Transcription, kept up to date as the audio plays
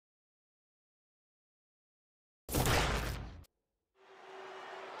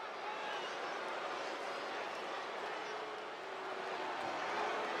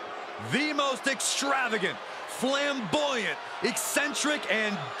the most extravagant, flamboyant, eccentric,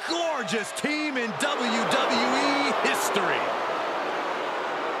 and gorgeous team in WWE history.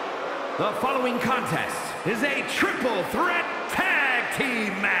 The following contest is a triple threat tag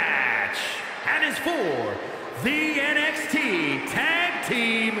team match and is for the NXT Tag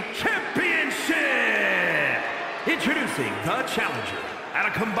Team Championship. Introducing the challenger at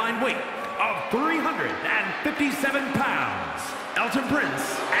a combined weight of 357 pounds, Elton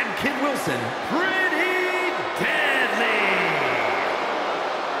Prince and Kid Wilson, pretty deadly.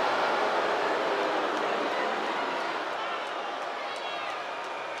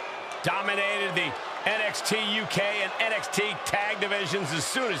 Dominated the NXT UK and NXT tag divisions as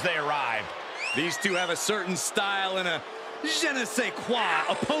soon as they arrived. These two have a certain style and a je ne sais quoi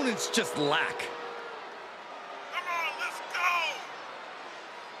opponents just lack. Come on, let's go!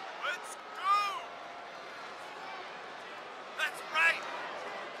 Let's go! That's right!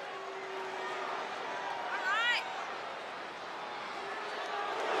 All right!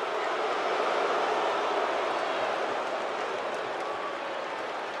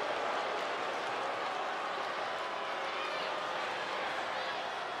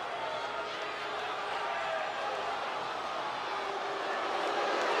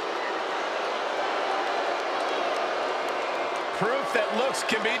 Proof that looks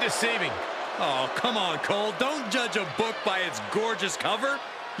can be deceiving. Oh, come on, Cole. Don't judge a book by its gorgeous cover.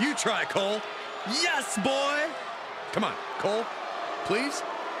 You try, Cole. Yes, boy! Come on, Cole. Please?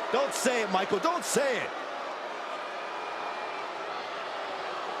 Don't say it, Michael. Don't say it.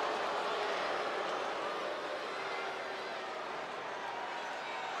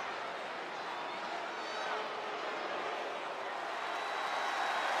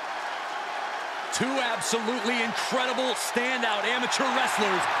 Two absolutely incredible standout amateur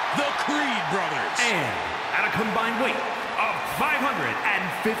wrestlers, the Creed brothers. And at a combined weight of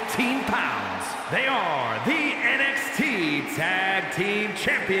 515 pounds, they are the NXT Tag Team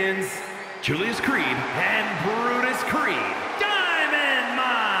Champions, Julius Creed and Brutus Creed. Diamond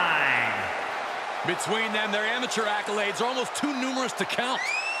Mine! Between them, their amateur accolades are almost too numerous to count.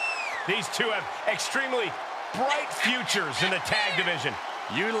 These two have extremely bright futures in the tag division.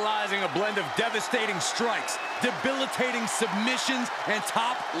 Utilizing a blend of devastating strikes, debilitating submissions, and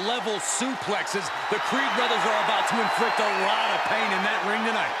top-level suplexes, the Creed brothers are about to inflict a lot of pain in that ring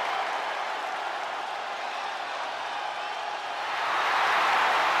tonight.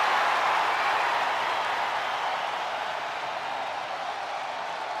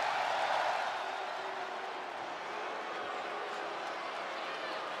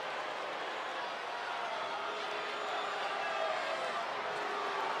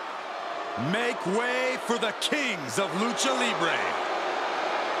 Make way for the kings of Lucha Libre.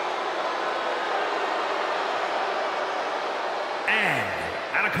 And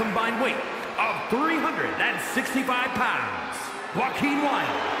at a combined weight of 365 pounds, Joaquin Wilde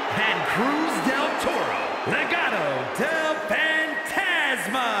and Cruz del Toro, Legado del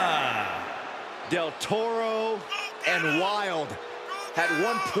Fantasma. Del Toro and Wild at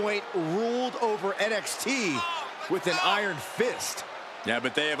one point ruled over NXT with an iron fist. Yeah,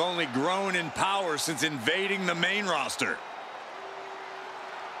 but they have only grown in power since invading the main roster.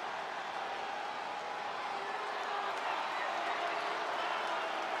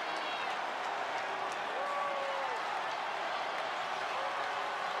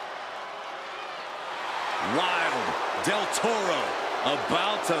 Wild, Del Toro,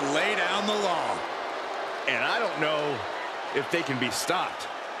 about to lay down the law. And I don't know if they can be stopped.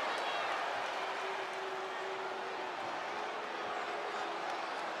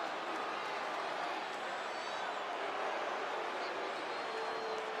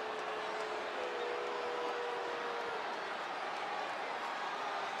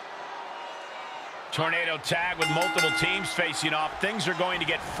 Tornado tag with multiple teams facing off. Things are going to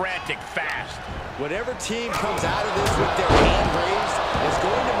get frantic fast. Whatever team comes out of this with their hand raised is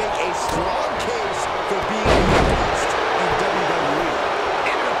going to make a strong case for being the best in WWE.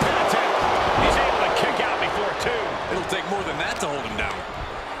 Into the pin attempt. He's able to kick out before two. It'll take more than that to hold him down.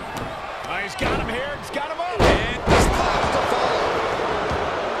 He's got him here. He's got him up. And This path to follow.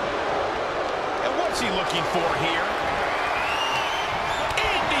 And what's he looking for here?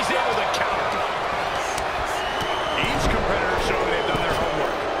 And he's able to counter. Each competitor showing they've done their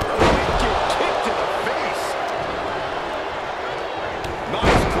homework. Get kicked in the face.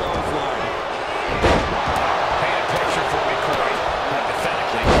 nice clothesline. Paint a picture for me, Corey.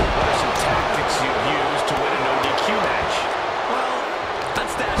 Hypothetically, what are some tactics you'd use to win a no DQ match? Well, I'd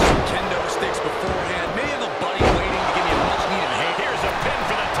stash some kendo sticks beforehand. Maybe have a buddy waiting to give me a much-needed hit. Here's a pin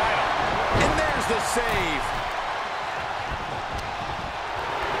for the title. And there's the save.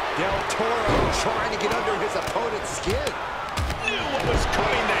 Del his opponent's skin. Knew what was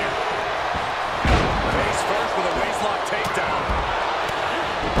coming there. Face first with a waistlock takedown.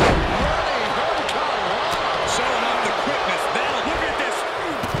 Running hurricanrana. Showing off the quickness. Now look at this.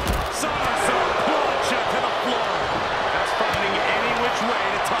 Somersault plunge to the floor. That's finding any which way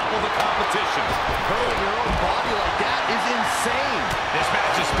to topple the competition. Hurling your own body like that is insane. This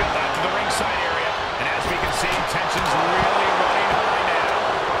match is spilled out to the ringside area, and as we can see, tension's really running high now.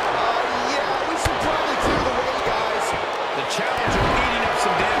 Yeah, we should probably clear the way, guys. The challenger eating up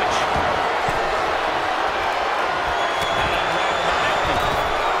some damage.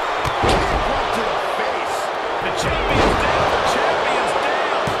 Right to the face. The champion's down. The champion's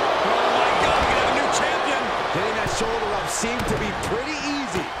down. Oh my God, we have a new champion. Getting that shoulder up seemed to be pretty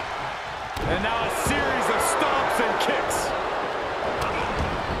easy. And now a series of stomps and kicks.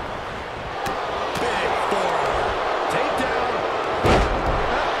 Big forearm. Takedown.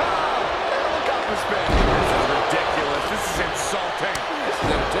 Helicopter spin. This is ridiculous. This is insulting. This is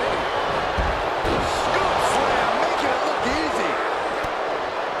entertaining. Scoop slam, making it look easy.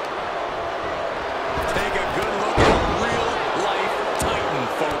 Take a good look at a real-life Titan,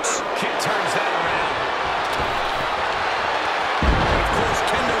 folks. Kid turns that around. Of course,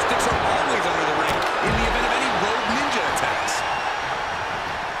 kendo sticks are always under the ring in the event of any rogue ninja attacks.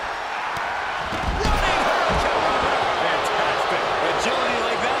 Fantastic. Agility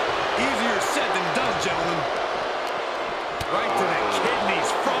like that, easier said than done, gentlemen. Right to the kidneys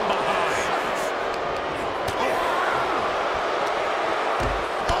from behind.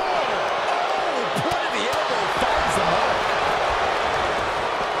 Point of the elbow finds the mark.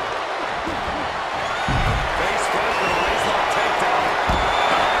 Face first with a waistlock takedown.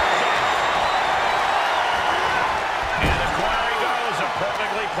 And the corner he goes, a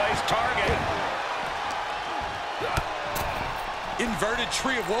perfectly placed target. Inverted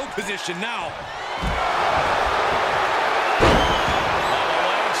tree of woe position now.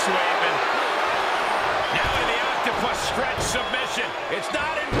 Leg sweeping. Now in the octopus stretch submission. It's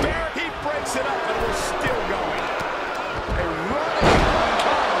not embarrassing. He breaks it up and we're still going. A running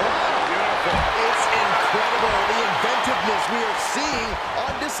hurricanrana. Beautiful. It's incredible the inventiveness we are seeing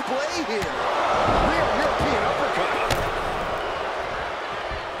on display here. Real European uppercut.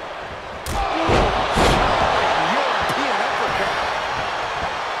 European uppercut.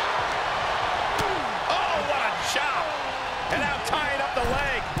 Oh, what a chop. And now tying up the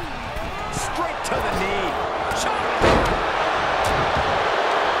leg. Straight to the knee. Chop.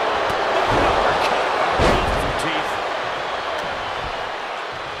 Teeth.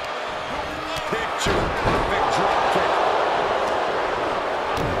 Picture perfect drop kick.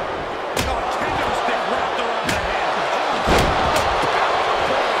 Oh, kendo stick wrapped around the head.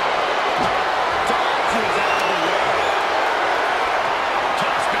 Dodges out of the way.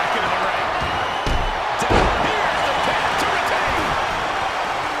 Toss back into the ring. Down. Here's the pin to retain.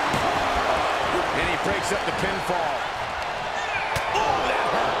 And he breaks up the pinfall. Oh, that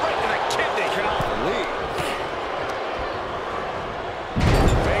hurt right to the kidney. Golly.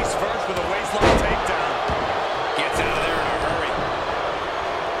 Face first with a waistlock takedown. Gets out of there in a hurry.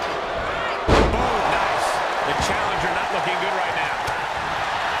 Boom. Nice. The challenger not looking good right now.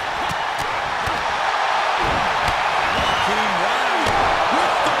 Team Wild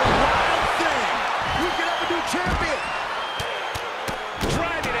with the wild thing. We could have a new champion.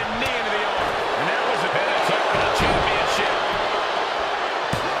 Driving a knee into the arm. And that was a bit of took for the championship.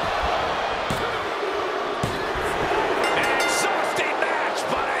 An exhausting match,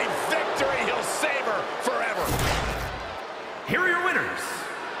 but a victory he'll savor forever. Here are your winners,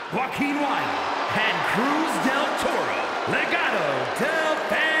 Joaquin Wilde and Cruz del Toro. Legado del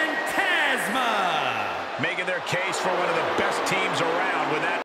Fantasma. Making their case for one of the best teams around with that.